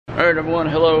Alright everyone,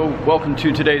 hello, welcome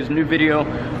to today's new video.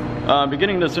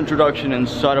 Beginning this introduction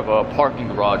inside of a parking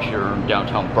garage here in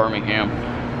downtown Birmingham.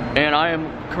 And I am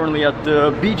currently at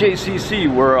the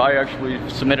BJCC, where I actually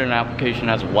submitted an application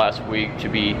as of last week to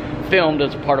be filmed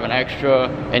as part of an extra.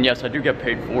 And yes, I do get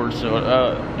paid for it, so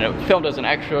filmed as an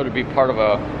extra to be part of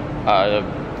a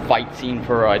fight scene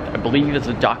for, I believe it's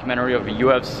a documentary of a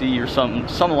UFC or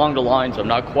some along the lines. I'm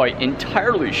not quite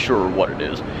entirely sure what it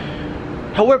is.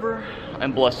 However,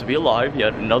 I'm blessed to be alive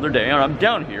yet another day, and I'm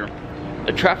down here.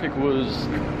 The traffic was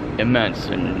immense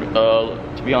and,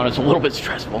 to be honest, a little bit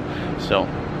stressful. So,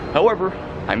 however,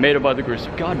 I made it by the grace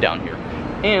of God down here.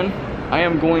 And I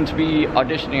am going to be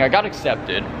auditioning. I got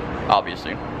accepted,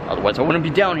 obviously. Otherwise, I wouldn't be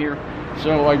down here.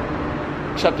 So I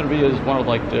accepted to be as one of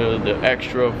like the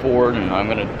extra for it, and I'm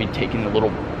going to be taking the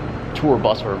little tour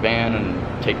bus or van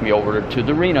and take me over to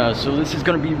the arena. So this is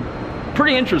going to be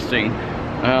pretty interesting.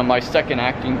 My second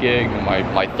acting gig,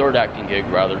 my third acting gig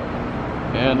rather,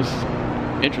 and this is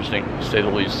interesting to say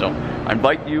the least. So I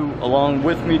invite you along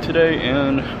with me today,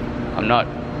 and I'm not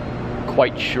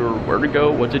quite sure where to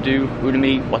go, what to do, who to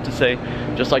meet, what to say,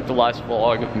 just like the last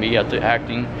vlog of me at the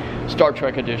acting Star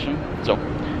Trek edition. So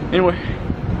anyway,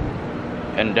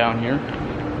 and down here,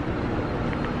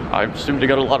 I assume they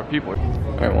got a lot of people.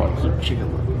 I want some chicken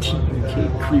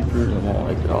TK creepers, and I'm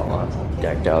like, oh, I'm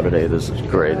decked out today. This is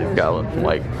great. They've got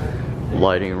like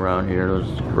lighting around here. This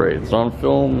is great. It's on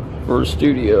film for a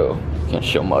studio. Can't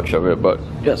show much of it, but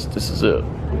yes, this is it.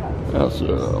 That's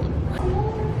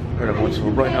Alright everyone, so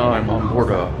right now I'm on board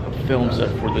a film set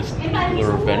for this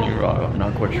particular venue. I'm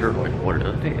not quite sure like what it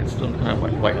is. I think it's some kind of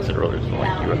like I said earlier, it's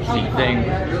like UFC thing.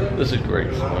 This is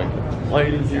great. So like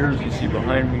light is here, as you see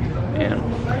behind me, and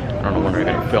I don't know when we're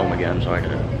gonna film again, so I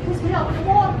gotta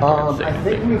I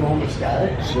think we've almost got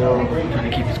it. So I'm trying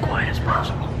to keep as quiet as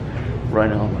possible. Right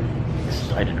now I'm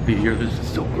excited to be here. This is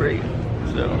so great.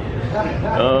 So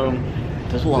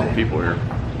there's a lot of people here.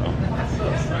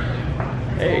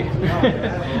 Hey.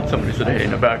 Somebody said hey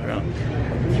in the background.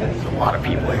 There's a lot of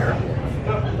people here.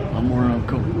 I'm more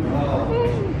Cody.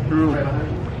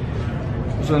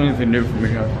 It's not anything new for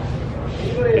me. I've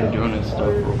been doing this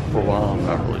stuff for a while. I'm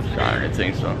not really shy or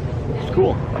anything, so it's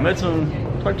cool.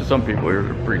 Talked to some people here.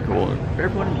 They're pretty cool.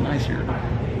 Everybody's nice here.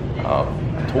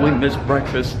 Totally missed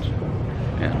breakfast,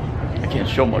 and I can't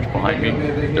show much behind me.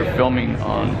 They're filming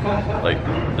on like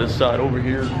this side over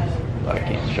here. I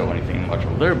can't show anything much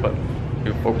over there, but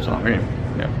you focus on me.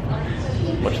 Yeah.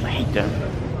 Much as I hate them.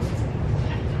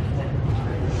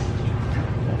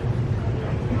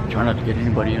 Try not to get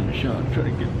anybody in the shot. Try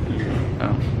to get here.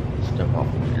 Step off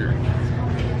of here.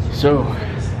 So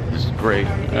this is great.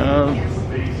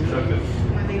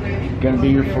 Gonna be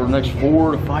here for the next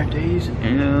 4 to 5 days,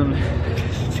 and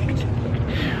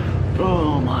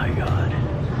oh my god,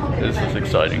 this is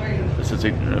exciting. This is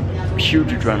a huge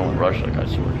adrenaline rush, like I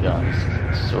swear to God.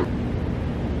 It's so.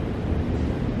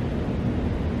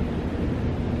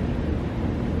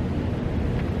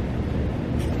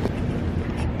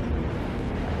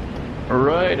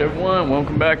 Alright everyone,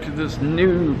 welcome back to this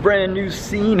brand new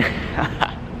scene.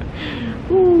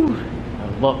 Woo, I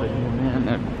love it here, man.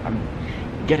 I'm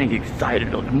getting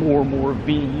excited like more and more of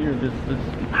being here. This is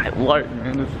my life,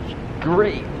 man. This is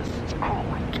great. This is, oh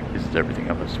my god, this is everything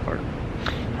I've aspired.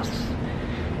 Yes.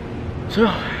 So,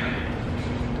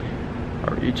 how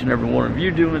are each and every one of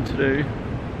you doing today?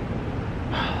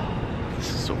 This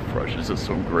is so fresh. This is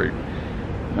so great.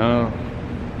 I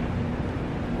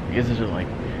guess it's just like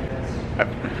I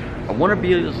want to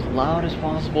be as loud as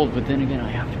possible, but then again, I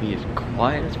have to be as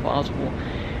quiet as possible.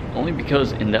 Only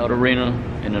because in that arena,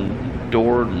 in a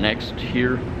door next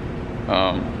here,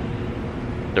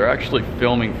 they're actually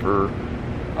filming for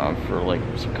like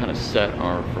some kind of set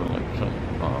or for like some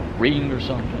reading or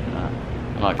something.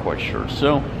 I'm not quite sure.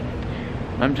 So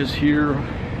I'm just here.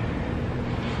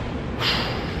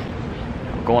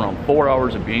 I'm going on 4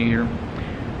 hours of being here.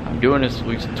 I'm doing this at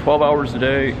least 12 hours a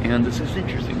day, and this is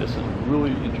interesting. This is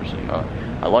really interesting.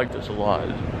 I like this a lot.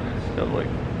 Like,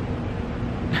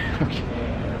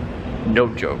 no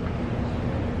joke.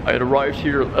 I had arrived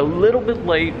here a little bit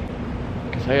late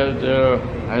because I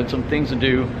had some things to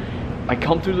do. I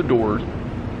come through the doors,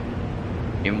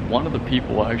 and one of the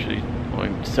people actually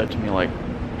said to me like,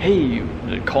 "Hey,"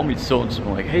 they called me so and so,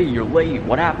 like, "Hey, you're late.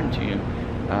 What happened to you?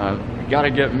 You gotta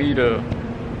get me to."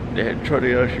 They had tried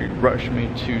to actually rush me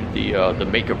to the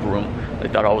makeup room. They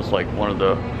thought I was like one of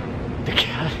the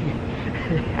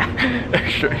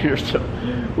extra here. So,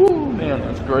 woo, man,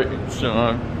 that's great. So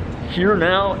I'm here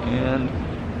now, and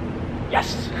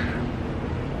yes,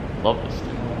 love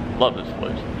this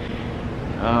place.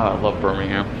 I love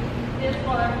Birmingham.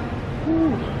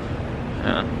 Woo.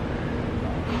 And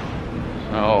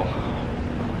so,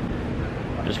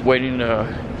 just waiting to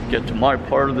get to my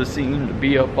part of the scene to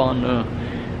be up on the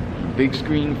big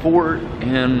screen for it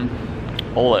and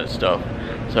all that stuff.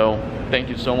 So thank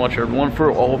you so much everyone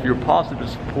for all of your positive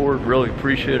support. Really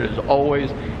appreciate it as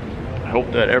always. I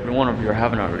hope that every one of you are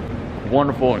having a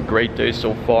wonderful and great day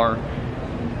so far.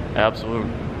 Absolute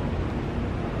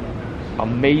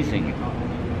amazing,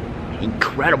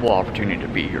 incredible opportunity to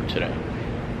be here today.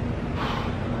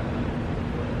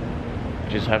 I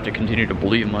just have to continue to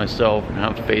believe in myself and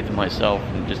have faith in myself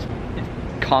and just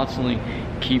constantly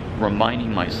keep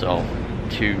reminding myself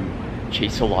to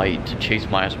chase a light, to chase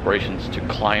my aspirations, to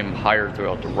climb higher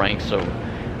throughout the ranks of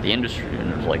the industry.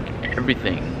 And there's like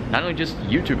everything, not only just the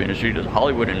YouTube industry, the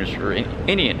Hollywood industry,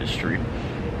 any industry.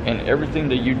 And everything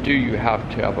that you do, you have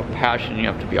to have a passion, you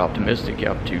have to be optimistic, you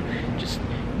have to just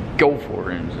go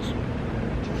for it and just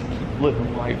keep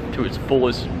living life to its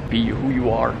fullest and be who you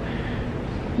are.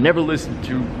 Never listen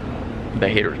to the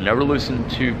haters, never listen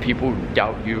to people who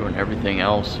doubt you and everything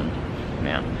else. And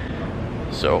man,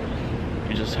 so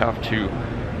you just have to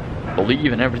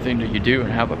believe in everything that you do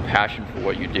and have a passion for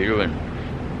what you do, and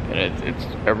it's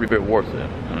every bit worth it.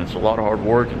 And it's a lot of hard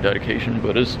work and dedication,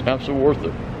 but it's absolutely worth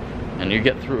it. And you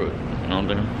get through it. You know,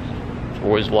 there's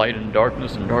always light and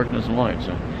darkness and light.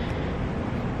 So,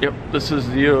 yep, this is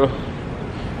the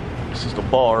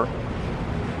bar.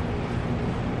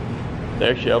 They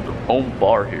actually have their own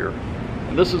bar here.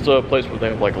 And this is a place where they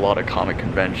have like a lot of comic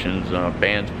conventions,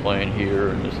 bands playing here,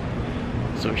 and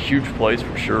it's a huge place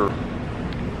for sure.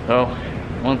 So,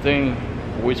 one thing,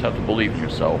 always have to believe in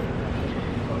yourself.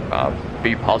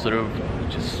 Be positive,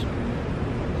 just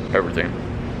everything.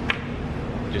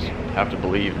 Just have to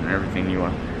believe in everything you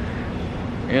want.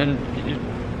 And you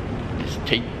just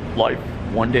take life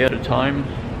one day at a time,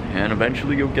 and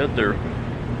eventually you'll get there.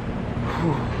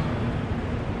 Whew.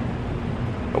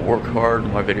 I work hard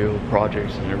on my video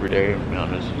projects and every day.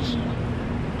 Man, this is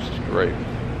great.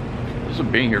 This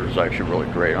being here is actually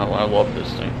really great. I love this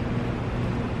thing.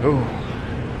 Oh,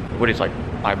 everybody's like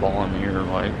eyeballing me here,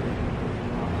 like.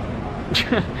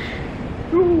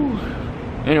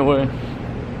 Anyway,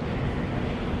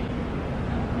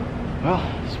 well,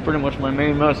 it's pretty much my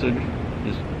main message.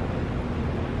 Is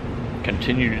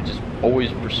continue to just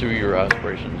always pursue your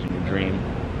aspirations and your dream,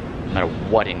 no matter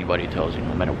what anybody tells you,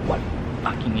 no matter what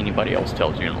fucking anybody else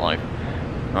tells you in life.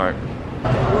 Alright.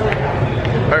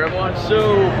 Alright everyone,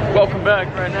 so welcome back.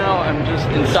 Right now I'm just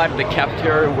inside of the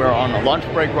cafeteria. We're on a lunch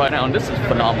break right now, and this is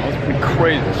phenomenal. It's pretty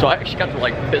crazy. So I actually got to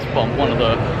like fist bump one of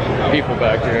the people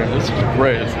back here. This is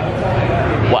great.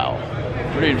 Wow.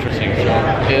 Pretty interesting. So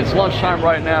it's lunchtime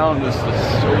right now, and this is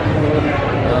so cool.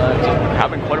 Just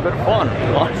having quite a bit of fun.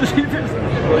 Honestly, this is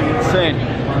really insane.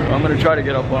 I'm gonna try to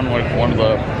get up on like one of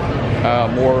the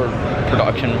more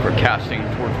production for casting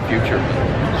towards the future.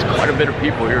 There's quite a bit of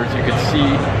people here, as you can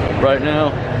see right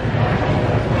now.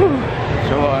 Whew.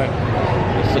 So I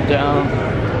sit down.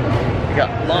 I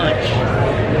got lunch.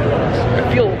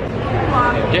 I feel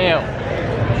damn.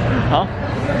 Huh?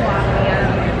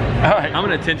 I'm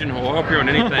an attention whore up here on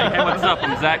anything. Hey, what's up?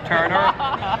 I'm Zach Turner.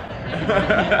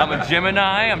 I'm a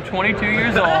Gemini. I'm 22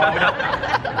 years old.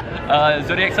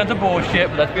 Zodiac signs are bullshit,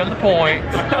 but that's beyond the point.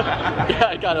 Yeah,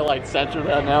 I gotta like censor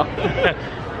that now.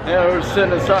 Yeah, we're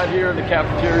sitting inside here in the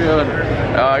cafeteria,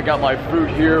 and I got my fruit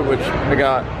here, which I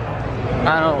got,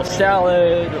 I don't know,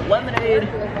 salad, lemonade,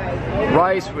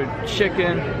 rice with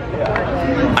chicken.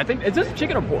 I think, is this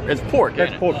chicken or pork? It's pork.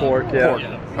 It's pork, yeah.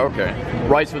 Pork. Okay.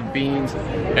 Rice with beans,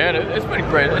 and it's been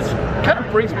great. It kind of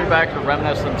brings me back to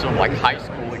reminiscence of like high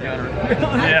school again.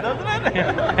 Yeah. Doesn't it?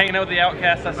 Hanging out with the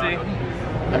outcasts, I see.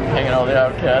 I'm hanging out with the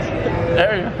outcasts.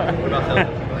 There you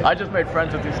are. I just made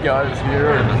friends with these guys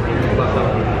here, and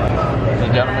the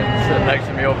gentleman sitting next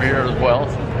to me over here as well.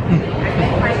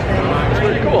 It's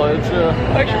pretty cool. It's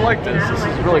I actually like this. This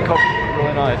is really comfortable,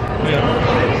 really nice.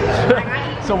 Yeah.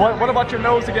 So what about your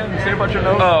nose again? Say about your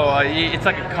nose. Oh, it's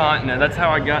like a continent. That's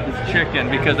how I got this chicken,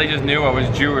 because they just knew I was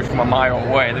Jewish from a mile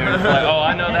away. They were just like, oh,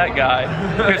 I know that guy.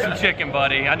 Here's some chicken,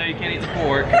 buddy. I know you can't eat the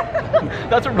pork.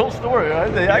 That's a real story,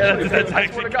 right? They actually, that's I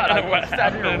swear to God, kind of I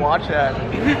sat here and watched that.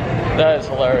 That is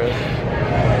hilarious.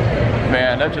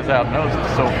 Man, that just happened. That was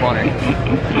just so funny.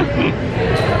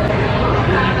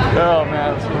 Oh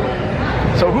man, that's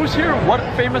cool. So who's here? What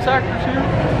famous actors here?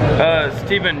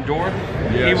 Stephen Dorff.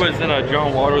 Yes. He was in a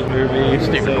John Waters movie.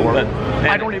 Stephen Dorff.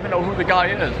 I don't even know who the guy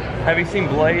is. Have you seen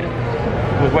Blade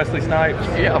with Wesley Snipes?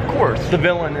 Yeah, of course. The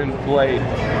villain in Blade.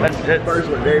 That's first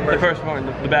one, very the first one,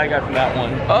 the bad guy from that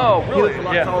one. Oh, really? He looks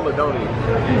a lot taller, don't he?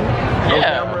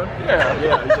 Yeah.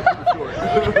 Yeah, he's super short.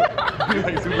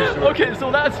 He's super Okay,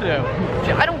 so that's him.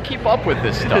 See, I don't keep up with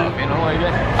this stuff, you know. Like,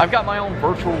 I've got my own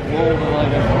virtual world,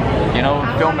 like, you know,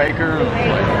 filmmaker.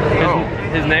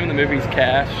 Like, his name in the movie is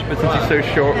Cash, but since he's so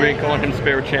short, we've been calling him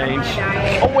Spare Change.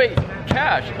 oh wait,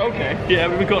 Cash. Okay. Yeah,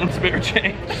 we've been calling him Spare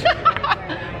Change.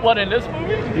 What, in this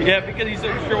movie? Yeah, because he's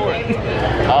so short.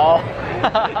 Oh.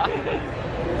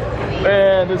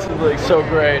 Man, this is like so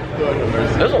great.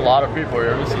 There's a lot of people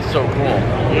here. This is so cool.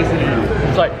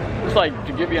 It's like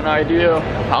to give you an idea of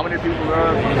how many people there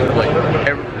are.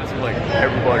 This is like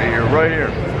everybody here, right here.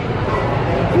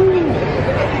 Woo.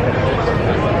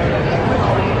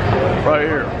 Right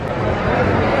here.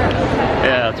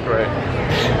 Yeah, that's great.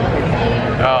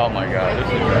 Oh my God,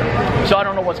 this is great. So I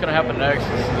don't know what's gonna happen next.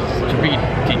 To be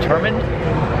determined?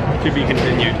 To be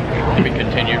continued. To be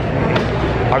continued.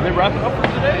 Are they wrapping up for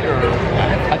today, or?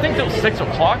 I think till 6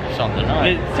 o'clock or something. Huh?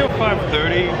 It's till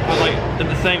 5:30, but like at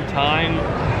the same time,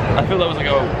 I feel that was like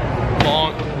a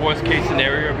long worst case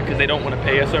scenario because they don't want to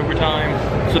pay us overtime,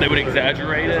 so they would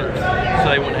exaggerate it, so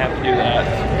they wouldn't have to do that.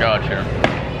 Gotcha.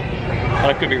 But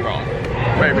I could be wrong.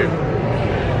 Maybe.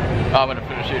 I'm gonna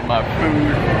finish eating my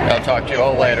food. I'll talk to you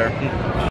all later.